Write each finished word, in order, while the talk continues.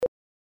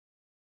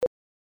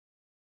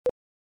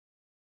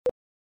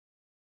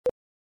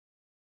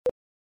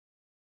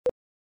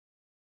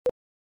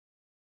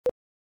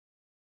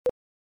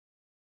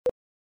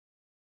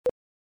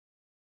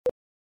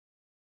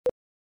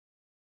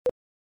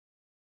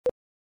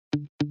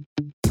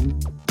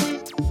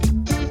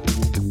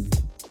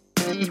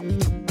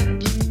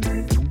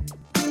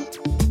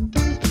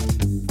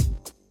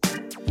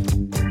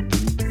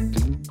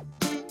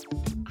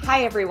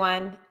Hi,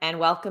 everyone, and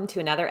welcome to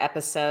another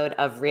episode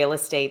of Real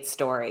Estate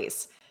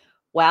Stories.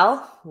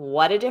 Well,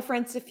 what a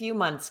difference a few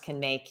months can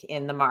make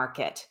in the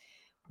market.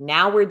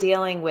 Now we're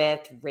dealing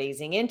with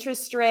raising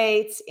interest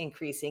rates,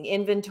 increasing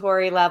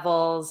inventory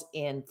levels,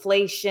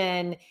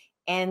 inflation,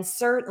 and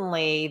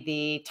certainly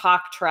the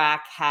talk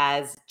track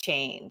has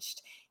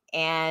changed.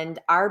 And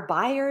our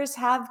buyers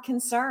have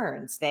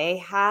concerns, they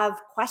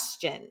have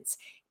questions.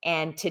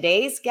 And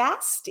today's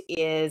guest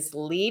is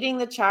leading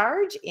the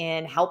charge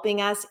in helping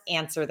us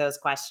answer those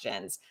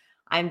questions.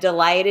 I'm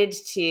delighted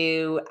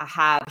to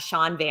have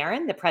Sean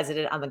Barron, the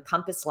president of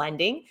Encompass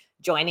Lending,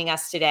 joining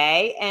us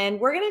today. And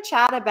we're going to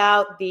chat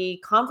about the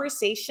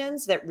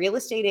conversations that real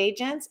estate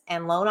agents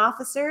and loan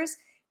officers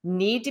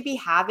need to be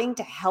having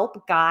to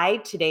help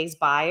guide today's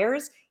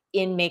buyers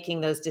in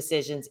making those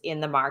decisions in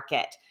the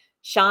market.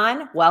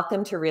 Sean,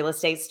 welcome to Real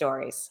Estate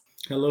Stories.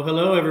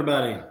 Hello,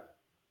 everybody.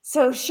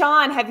 So,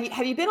 Sean, have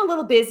you been a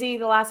little busy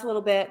the last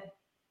little bit?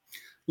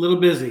 A little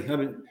busy.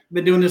 I've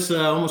been doing this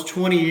almost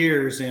 20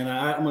 years, and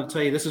I'm going to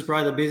tell you, this is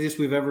probably the busiest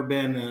we've ever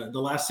been. The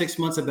last 6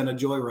 months have been a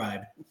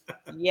joyride.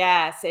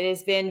 Yes, it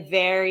has been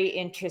very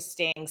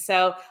interesting.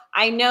 So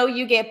I know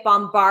you get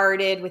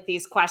bombarded with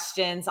these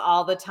questions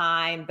all the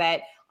time,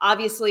 but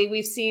obviously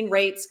we've seen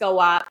rates go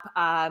up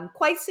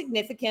quite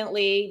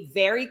significantly,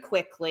 very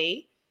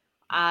quickly.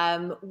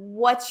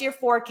 What's your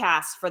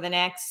forecast for the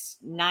next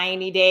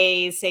 90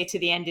 days, say to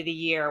the end of the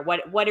year?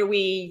 What could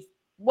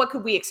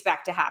we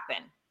expect to happen?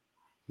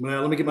 Well,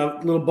 let me get my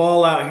little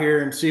ball out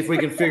here and see if we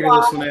can figure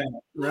this one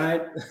out,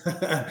 right?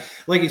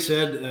 Like you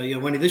said,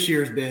 Wendy, this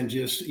year has been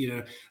just,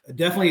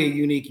 definitely a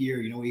unique year.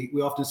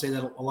 We often say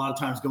that a lot of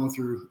times going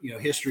through,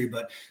 history,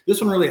 but this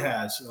one really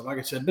has. Like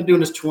I said, I've been doing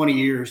this 20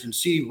 years, and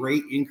see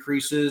rate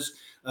increases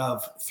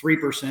of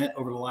 3%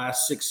 over the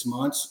last 6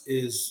 months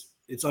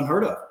it's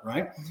unheard of,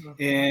 right?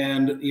 Mm-hmm.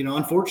 And,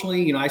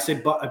 unfortunately, I'm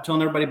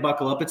telling everybody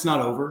buckle up. It's not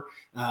over.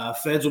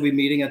 Feds will be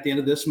meeting at the end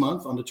of this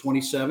month on the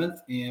 27th,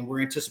 and we're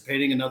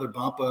anticipating another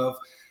bump of,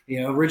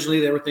 originally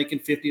they were thinking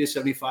 50 to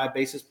 75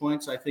 basis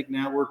points. I think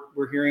now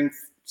we're hearing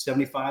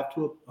 75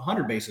 to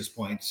 100 basis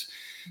points.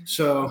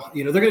 So,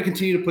 they're going to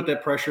continue to put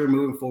that pressure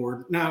moving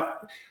forward. Now,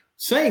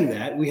 saying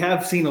that, we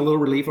have seen a little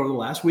relief over the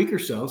last week or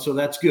so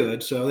that's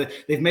good. So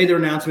they've made their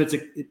announcements,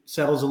 it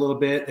settles a little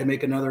bit. They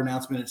make another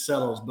announcement, it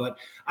settles. But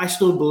I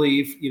still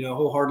believe,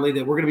 wholeheartedly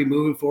that we're going to be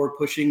moving forward,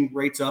 pushing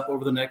rates up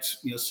over the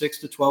next, 6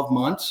 to 12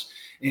 months.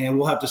 And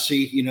we'll have to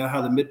see,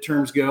 how the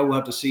midterms go. We'll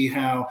have to see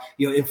how,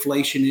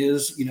 inflation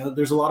is.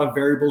 There's a lot of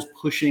variables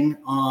pushing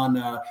on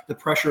the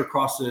pressure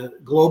across the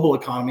global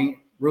economy.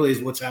 Really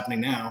is what's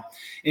happening now.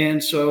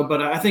 And so,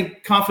 but I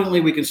think confidently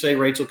we can say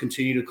rates will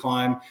continue to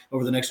climb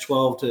over the next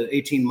 12 to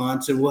 18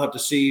 months. And we'll have to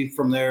see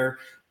from there,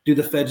 do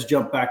the Feds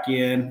jump back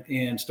in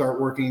and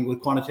start working with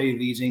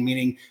quantitative easing,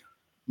 meaning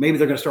maybe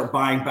they're going to start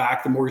buying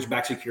back the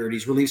mortgage-backed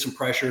securities, release some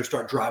pressure,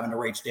 start driving the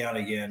rates down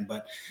again.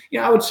 But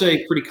I would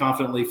say pretty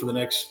confidently for the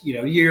next,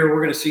 year,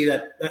 we're going to see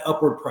that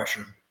upward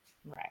pressure.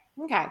 Right.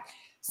 Okay.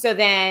 So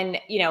then,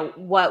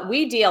 what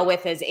we deal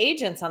with as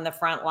agents on the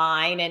front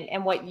line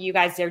and what you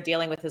guys are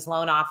dealing with as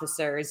loan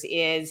officers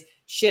is,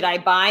 should I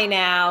buy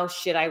now?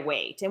 Should I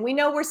wait? And we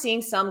know we're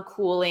seeing some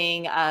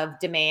cooling of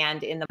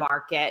demand in the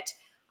market.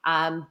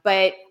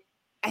 But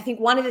I think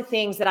one of the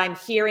things that I'm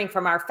hearing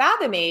from our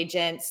Fathom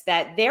agents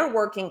that they're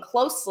working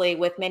closely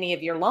with many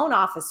of your loan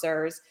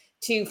officers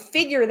to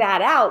figure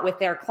that out with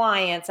their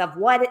clients of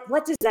what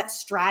does that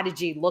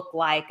strategy look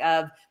like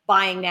of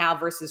buying now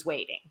versus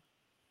waiting?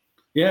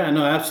 Yeah,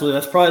 no, absolutely.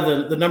 That's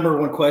probably the number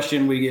one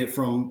question we get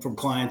from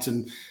clients.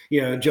 And,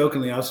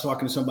 jokingly, I was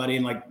talking to somebody,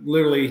 and like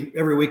literally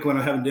every week when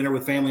I'm having dinner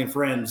with family and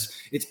friends,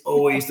 it's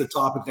always the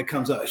topic that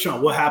comes up.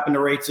 Sean, what happened to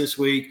rates this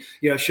week?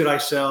 Should I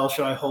sell?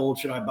 Should I hold?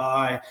 Should I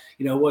buy?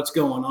 What's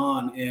going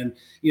on? And,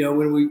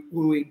 when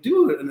we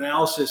do an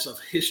analysis of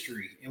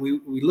history and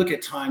we look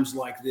at times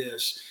like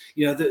this,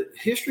 the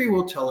history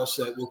will tell us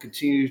that we'll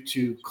continue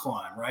to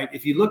climb, right?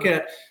 If you look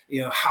at,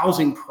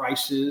 housing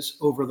prices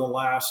over the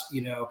last,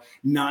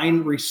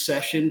 9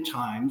 recession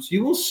times,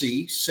 you will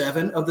see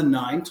 7 of the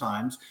 9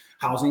 times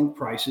housing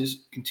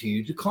prices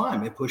continue to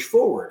climb and push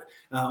forward.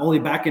 Only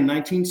back in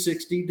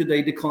 1960 did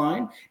they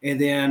decline.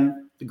 And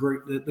then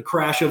the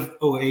crash of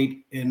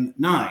 08 and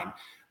 9.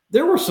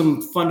 There were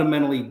some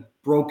fundamentally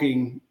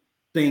broken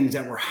things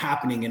that were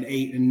happening in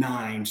 8 and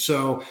 9.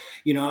 So,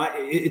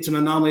 it's an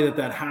anomaly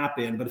that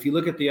happened. But if you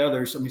look at the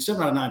others,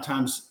 7 out of 9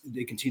 times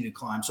they continue to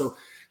climb. So,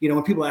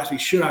 when people ask me,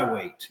 should I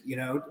wait?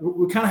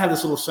 We kind of have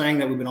this little saying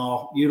that we've been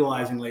all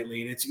utilizing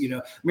lately. And it's,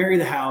 marry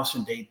the house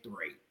and date the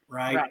rate.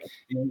 Right.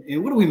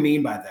 And what do we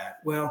mean by that?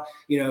 Well,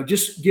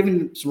 just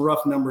giving some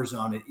rough numbers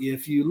on it.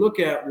 If you look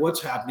at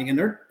what's happening, and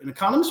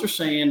economists are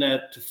saying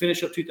that to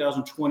finish up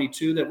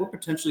 2022, that we're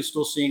potentially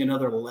still seeing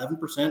another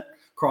 11%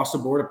 across the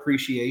board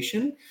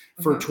appreciation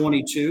for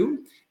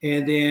 22.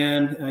 And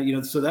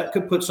then, so that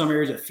could put some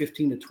areas at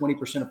 15 to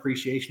 20%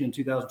 appreciation in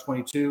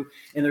 2022.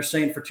 And they're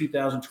saying for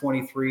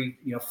 2023,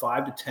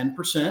 5 to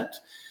 10%.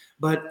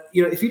 But,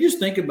 if you just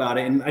think about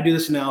it, and I do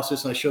this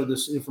analysis and I show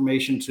this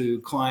information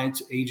to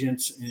clients,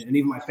 agents, and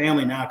even my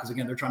family now, because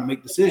again, they're trying to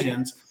make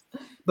decisions.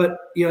 But,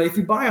 if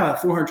you buy a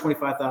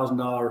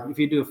 $425,000, if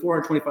you do a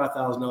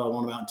 $425,000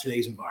 loan amount in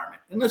today's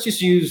environment, and let's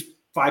just use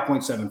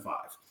 5.75.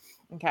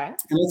 Okay.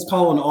 And let's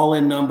call an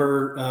all-in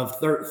number of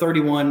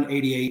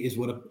 3188 is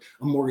what a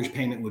mortgage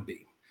payment would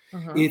be.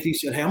 If you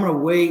said, hey, I'm going to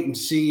wait and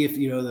see if,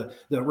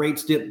 the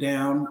rates dip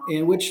down,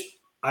 and which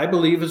I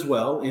believe as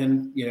well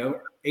in,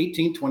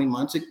 18, 20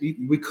 months,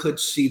 we could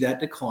see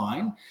that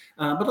decline.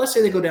 But let's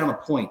say they go down a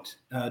point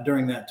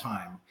during that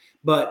time.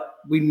 But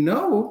we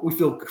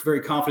feel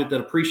very confident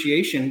that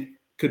appreciation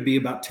could be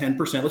about 10%.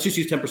 Let's just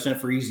use 10%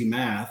 for easy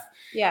math.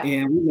 Yeah.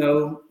 And we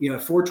know,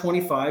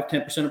 425,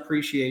 10%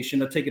 appreciation,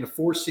 they'll take it to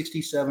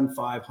 467,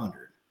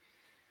 500.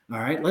 All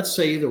right. Let's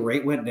say the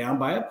rate went down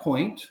by a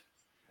point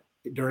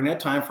during that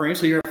time frame.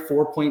 So you're at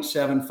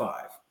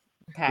 4.75.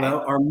 Okay.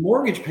 Well, our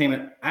mortgage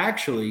payment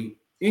actually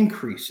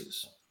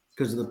increases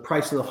because the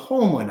price of the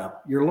home went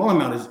up. Your loan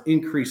amount is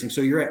increasing.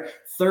 So you're at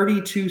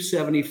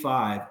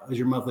 3275 as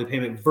your monthly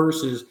payment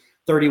versus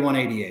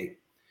 3188.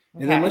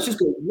 And then let's just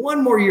go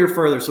one more year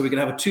further so we can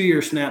have a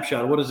 2-year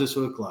snapshot. What does this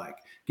look like?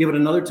 Give it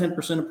another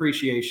 10%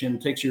 appreciation,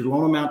 takes your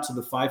loan amount to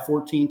the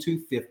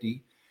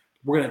 514,250.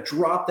 We're going to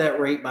drop that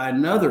rate by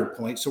another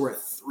point. So we're at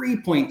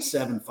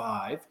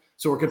 3.75.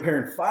 So we're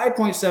comparing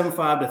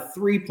 5.75 to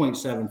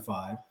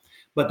 3.75.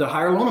 But the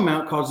higher loan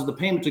amount causes the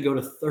payment to go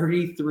to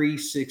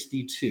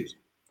 3362.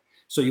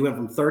 So you went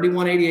from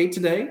 3188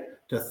 today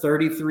to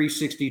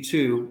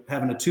 3362,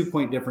 having a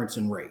 2-point difference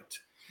in rate.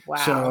 Wow.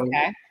 So,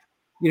 okay.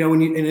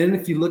 and then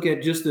if you look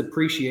at just the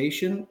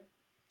appreciation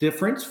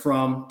difference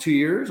from 2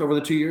 years, over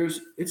the 2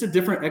 years, it's a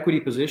different equity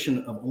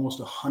position of almost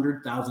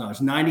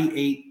 $100,000,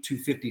 98 to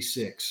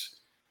 56.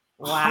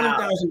 Wow.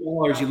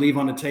 $100,000 you leave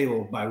on the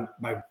table by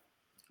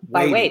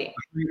waiting.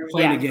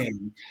 Playing a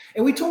game.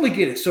 And we totally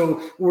get it. So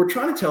what we're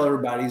trying to tell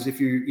everybody is if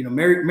you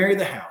marry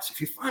the house,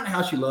 if you find a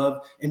house you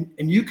love and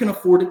you can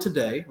afford it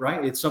today,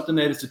 right? It's something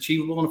that is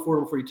achievable and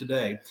affordable for you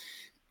today.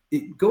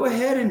 Go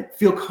ahead and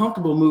feel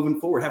comfortable moving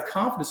forward, have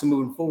confidence in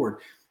moving forward.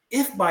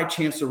 If by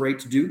chance the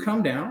rates do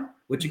come down,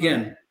 which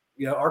again,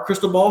 our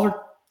crystal balls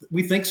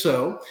we think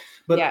so,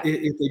 but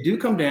if they do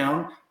come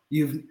down,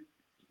 you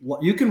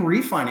can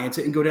refinance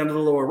it and go down to the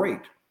lower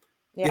rate.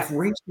 Yeah. If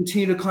rates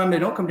continue to climb, they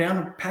don't come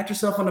down, pat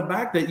yourself on the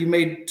back that you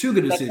made 2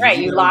 good decisions. That's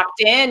right. You locked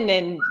in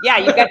and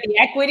you got the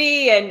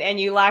equity and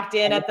you locked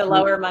in at the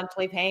lower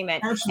monthly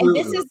payment.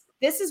 Absolutely. And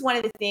this is one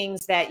of the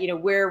things that,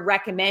 we're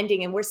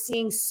recommending and we're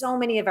seeing so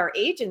many of our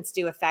agents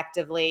do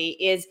effectively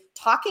is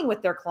talking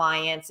with their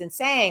clients and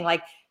saying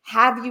like,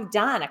 have you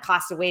done a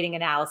cost of waiting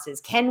analysis?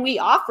 Can we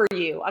offer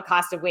you a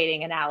cost of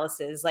waiting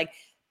analysis? Like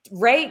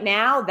right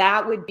now,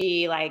 that would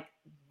be like,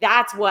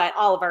 that's what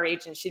all of our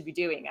agents should be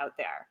doing out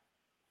there.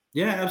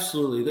 Yeah,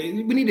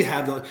 absolutely. We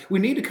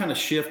need to kind of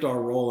shift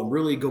our role and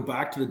really go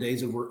back to the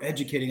days of we're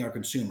educating our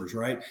consumers,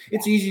 right?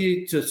 It's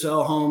easy to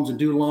sell homes and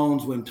do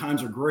loans when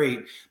times are great,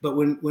 but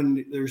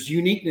when there's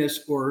uniqueness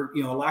or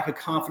a lack of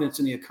confidence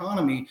in the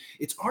economy,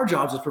 it's our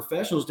jobs as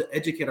professionals to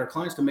educate our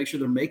clients to make sure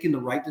they're making the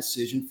right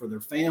decision for their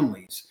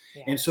families.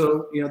 Yeah. And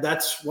so,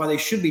 that's why they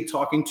should be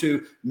talking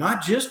to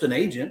not just an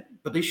agent,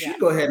 but they should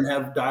go ahead and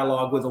have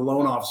dialogue with a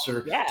loan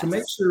officer to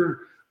make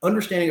sure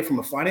understanding it from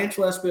a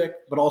financial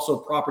aspect, but also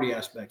a property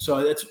aspect.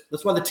 So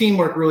that's why the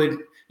teamwork really,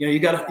 you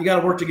got to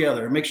work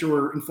together and make sure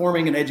we're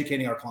informing and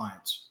educating our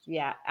clients.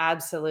 Yeah,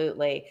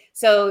 absolutely.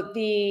 So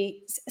the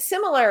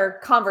similar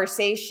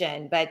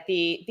conversation, but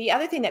the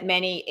other thing that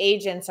many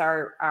agents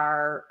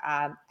are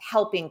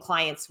helping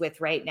clients with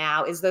right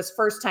now is those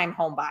first-time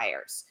home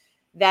buyers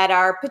that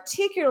are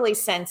particularly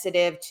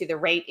sensitive to the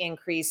rate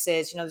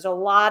increases. There's a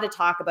lot of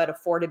talk about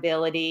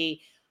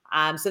affordability.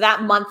 So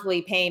that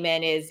monthly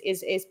payment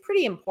is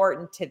pretty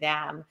important to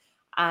them.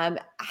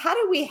 How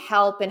do we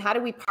help and how do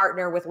we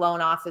partner with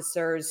loan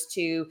officers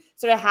to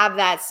sort of have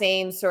that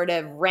same sort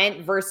of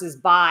rent versus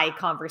buy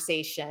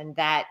conversation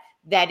that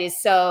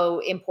is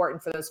so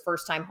important for those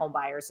first-time home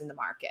buyers in the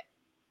market?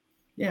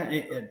 Yeah,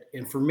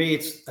 and for me,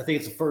 I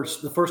think it's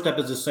the first step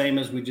is the same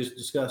as we just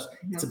discussed.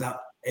 Mm-hmm. It's about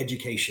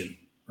education.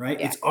 Right.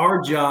 Yeah. It's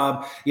our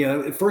job.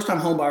 First time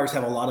home buyers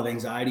have a lot of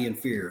anxiety and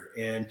fear,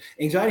 and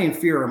anxiety and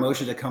fear are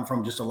emotions that come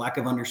from just a lack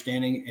of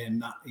understanding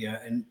and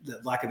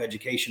the lack of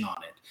education on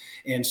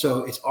it. And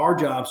so it's our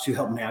jobs to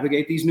help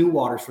navigate these new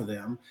waters for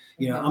them.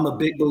 I'm a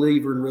big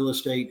believer in real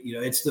estate.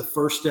 It's the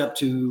first step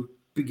to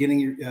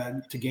beginning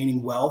to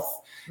gaining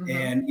wealth. Mm-hmm.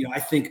 And, I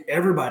think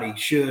everybody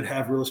should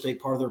have real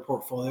estate part of their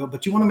portfolio,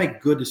 but you want to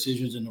make good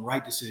decisions and the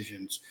right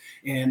decisions.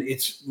 And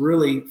it's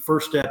really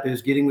first step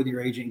is getting with your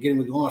agent, getting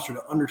with the loan officer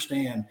to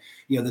understand,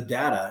 the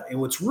data.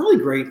 And what's really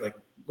great, like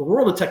the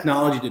world of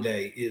technology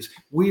today is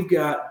we've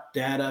got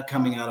data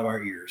coming out of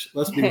our ears.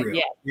 Let's be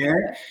real. Yeah.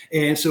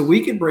 And so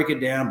we can break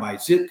it down by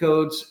zip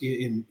codes,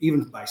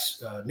 even by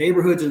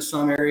neighborhoods in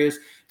some areas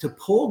to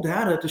pull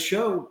data to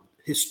show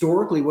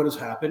historically what has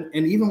happened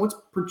and even what's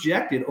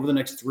projected over the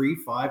next 3,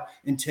 5,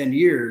 and 10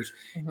 years.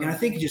 And I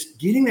think just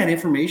getting that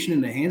information in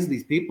the hands of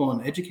these people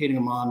and educating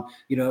them on,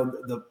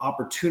 the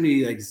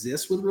opportunity that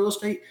exists with real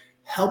estate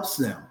helps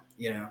them,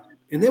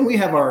 And then we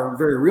have our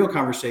very real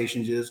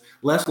conversations is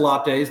less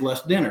lattes,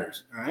 less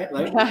dinners. All right.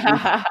 Like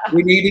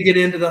we need to get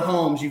into the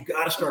homes. You've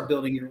got to start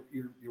building your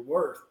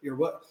worth, your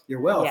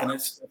wealth. Yeah. And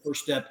that's the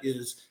first step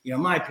is, in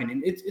my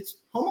opinion, it's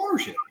home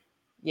ownership.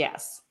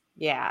 Yes.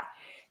 Yeah.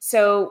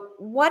 So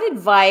what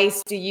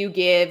advice do you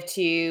give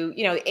to,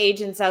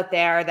 agents out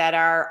there that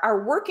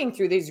are working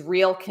through these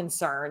real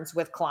concerns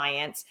with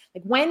clients?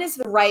 Like, when is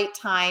the right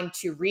time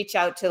to reach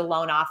out to the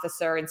loan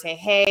officer and say,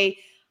 hey,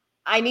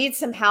 I need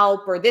some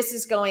help, or this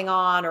is going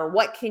on, or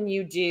what can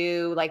you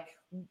do? Like,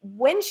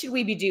 when should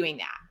we be doing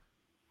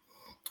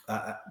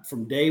that?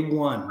 From day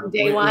one. From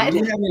day one. When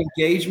you have an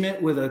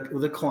engagement with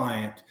a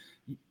client,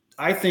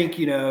 I think,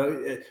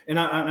 and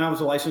I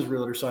was a licensed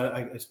realtor, so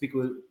I speak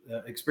with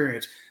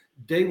experience.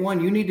 Day one,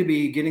 you need to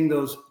be getting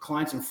those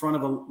clients in front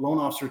of a loan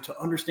officer to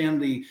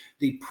understand the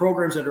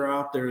programs that are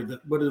out there,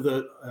 what are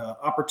the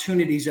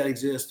opportunities that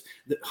exist,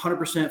 the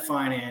 100%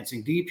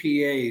 financing,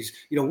 DPAs,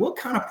 what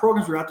kind of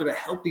programs are out there to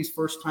help these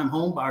first-time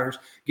home buyers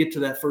get to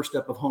that first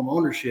step of home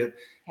ownership.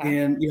 Okay.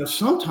 And,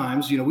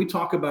 sometimes, we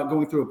talk about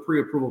going through a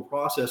pre-approval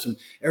process and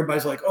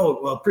everybody's like, oh,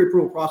 well,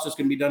 pre-approval process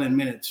can be done in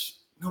minutes.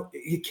 No,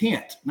 it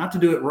can't, not to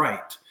do it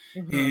right.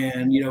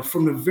 And,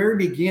 from the very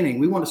beginning,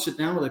 we want to sit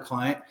down with a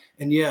client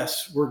and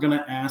yes, we're going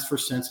to ask for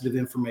sensitive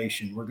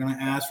information. We're going to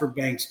ask for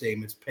bank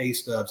statements, pay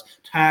stubs,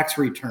 tax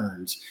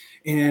returns.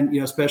 And,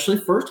 especially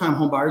first-time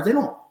home buyers, they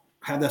don't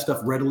have that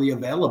stuff readily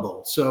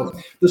available. So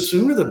the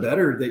sooner the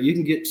better that you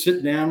can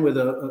sit down with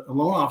a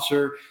loan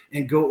officer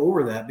and go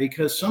over that,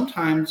 because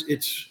sometimes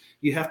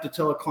you have to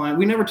tell a client,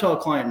 we never tell a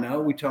client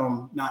no, we tell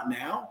them not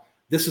now.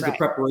 This is the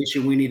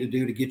preparation we need to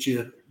do to get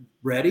you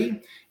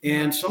ready.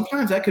 And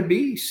sometimes that could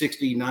be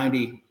 60,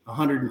 90,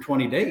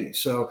 120 days.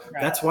 So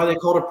that's why they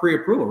call it a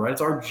pre-approval, right? It's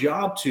our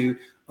job to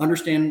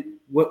understand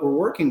what we're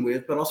working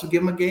with, but also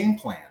give them a game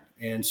plan.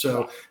 And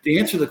so to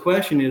answer the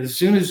question is, as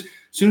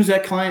soon as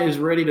that client is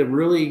ready to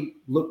really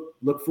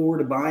look forward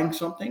to buying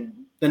something,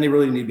 then they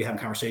really need to be having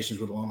conversations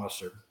with a loan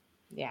officer.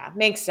 Yeah,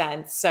 makes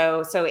sense.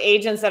 So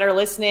agents that are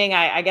listening,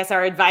 I guess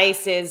our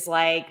advice is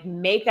like,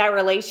 make that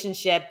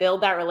relationship,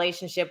 build that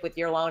relationship with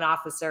your loan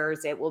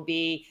officers. It will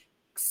be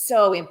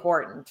so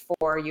important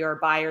for your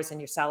buyers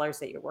and your sellers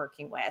that you're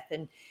working with.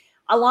 And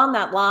along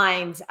that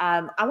lines,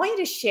 I want you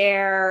to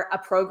share a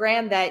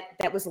program that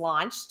was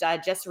launched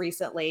just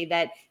recently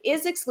that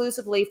is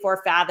exclusively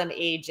for Fathom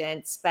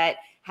agents, but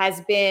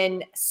has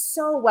been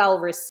so well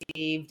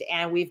received.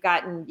 And we've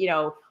gotten,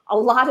 a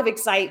lot of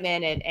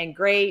excitement and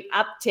great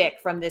uptick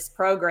from this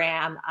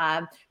program.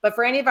 But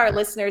for any of our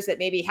listeners that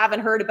maybe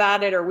haven't heard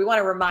about it, or we want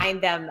to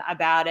remind them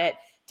about it,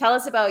 tell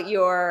us about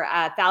your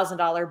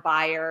 $1,000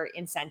 buyer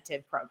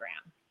incentive program.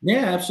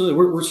 Yeah,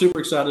 absolutely. We're super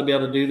excited to be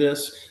able to do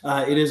this.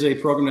 It is a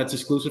program that's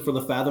exclusive for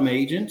the Fathom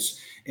agents.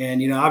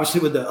 And,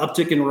 obviously with the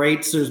uptick in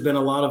rates, there's been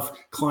a lot of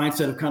clients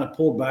that have kind of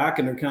pulled back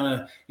and they're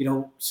kind of,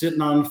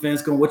 sitting on the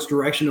fence going, which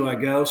direction do I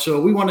go?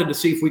 So we wanted to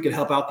see if we could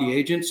help out the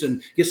agents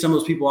and get some of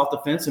those people off the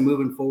fence and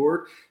moving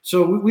forward.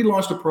 So we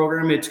launched a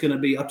program. It's going to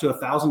be up to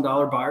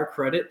 $1,000 buyer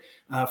credit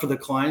for the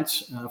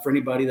clients, for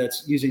anybody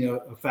that's using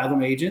a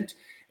Fathom agent.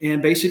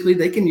 And basically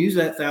they can use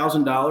that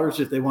 $1,000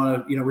 if they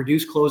want to,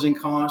 reduce closing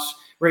costs.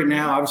 Right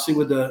now, obviously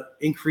with the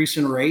increase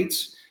in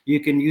rates, you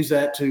can use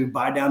that to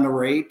buy down the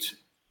rate,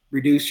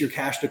 reduce your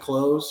cash to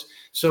close.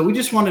 So we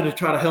just wanted to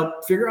try to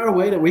help figure out a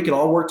way that we could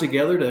all work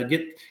together to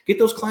get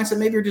those clients that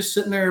maybe are just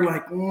sitting there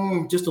like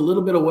just a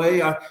little bit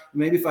away.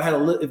 Maybe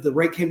if the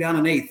rate came down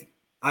an eighth,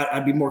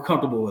 I'd be more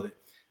comfortable with it.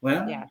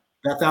 Well,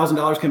 that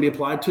 $1,000 can be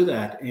applied to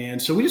that.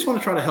 And so we just want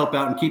to try to help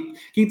out and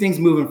keep things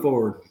moving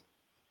forward.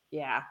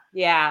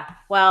 Yeah.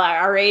 Well,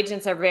 our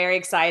agents are very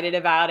excited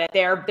about it.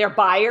 Their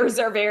buyers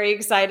are very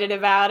excited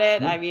about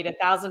it. I mean,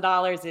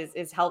 $1,000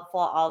 is helpful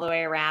all the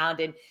way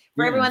around. And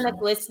for everyone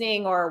that's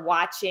listening or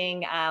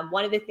watching,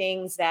 one of the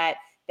things that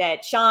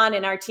Sean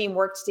and our team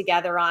worked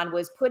together on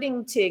was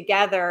putting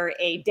together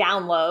a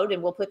download,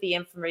 and we'll put the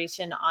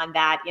information on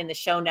that in the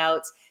show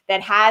notes,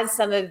 that has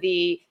some of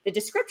the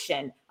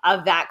description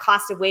of that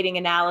cost of waiting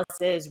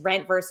analysis,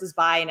 rent versus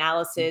buy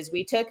analysis.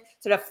 We took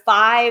sort of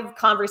 5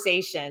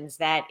 conversations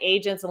that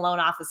agents and loan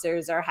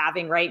officers are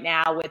having right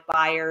now with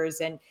buyers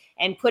and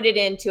put it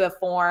into a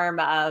form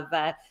of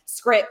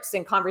scripts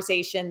and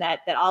conversation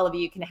that all of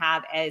you can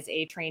have as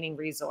a training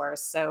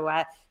resource. So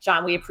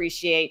Sean, we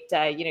appreciate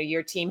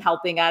your team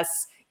helping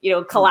us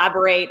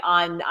collaborate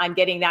on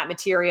getting that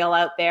material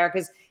out there,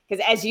 because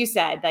as you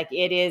said, like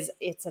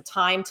it's a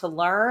time to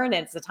learn,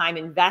 and it's a time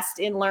to invest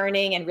in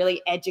learning and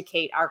really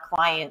educate our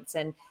clients.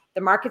 And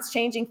the market's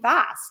changing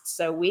fast.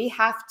 So we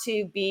have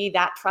to be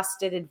that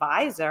trusted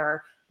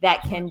advisor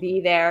that can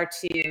be there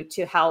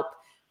to help,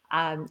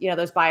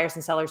 those buyers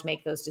and sellers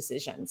make those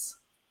decisions.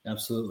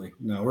 Absolutely.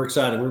 No, we're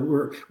excited.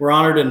 We're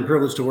honored and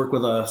privileged to work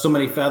with so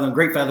many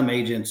great Fathom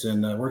agents,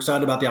 and we're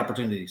excited about the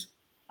opportunities.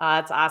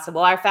 That's awesome.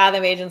 Well, our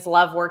Fathom agents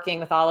love working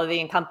with all of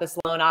the Encompass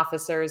loan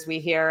officers. We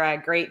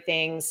hear great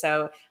things.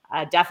 So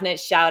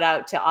definite shout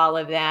out to all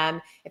of them.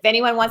 If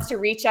anyone wants to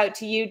reach out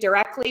to you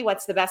directly,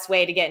 what's the best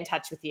way to get in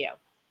touch with you?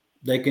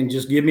 They can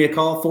just give me a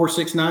call,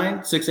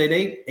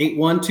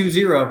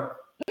 469-688-8120.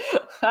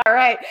 All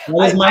right.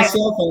 That is my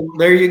cell phone.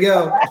 There you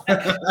go.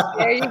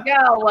 There you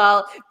go.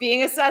 Well,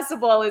 being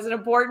accessible is an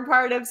important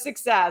part of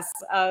success.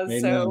 So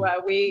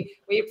we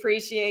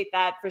appreciate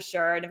that for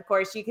sure. And of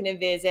course, you can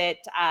visit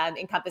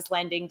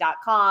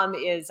EncompassLending.com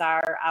is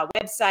our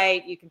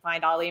website. You can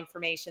find all the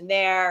information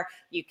there.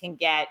 You can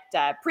get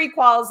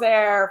pre-quals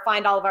there,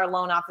 find all of our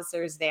loan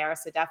officers there.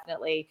 So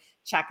definitely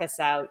check us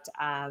out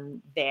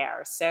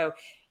there. So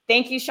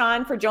thank you,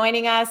 Sean, for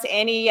joining us.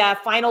 Any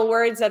final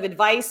words of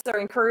advice or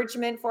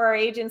encouragement for our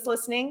agents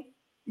listening?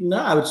 No,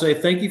 I would say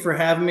thank you for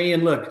having me.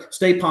 And look,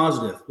 stay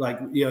positive. Like,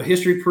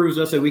 history proves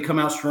us that we come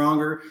out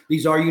stronger.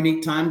 These are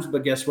unique times,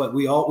 but guess what?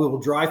 We will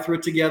drive through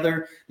it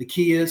together. The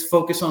key is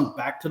focus on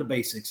back to the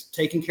basics,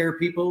 taking care of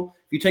people.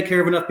 If you take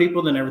care of enough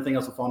people, then everything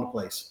else will fall into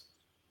place.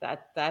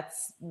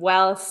 That's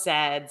well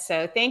said.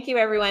 So thank you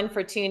everyone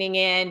for tuning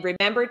in.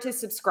 Remember to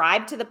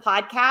subscribe to the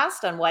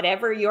podcast on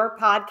whatever your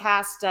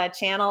podcast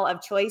channel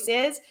of choice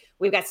is.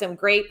 We've got some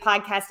great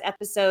podcast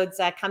episodes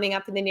coming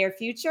up in the near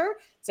future.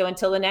 So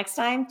until the next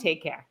time,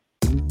 take care.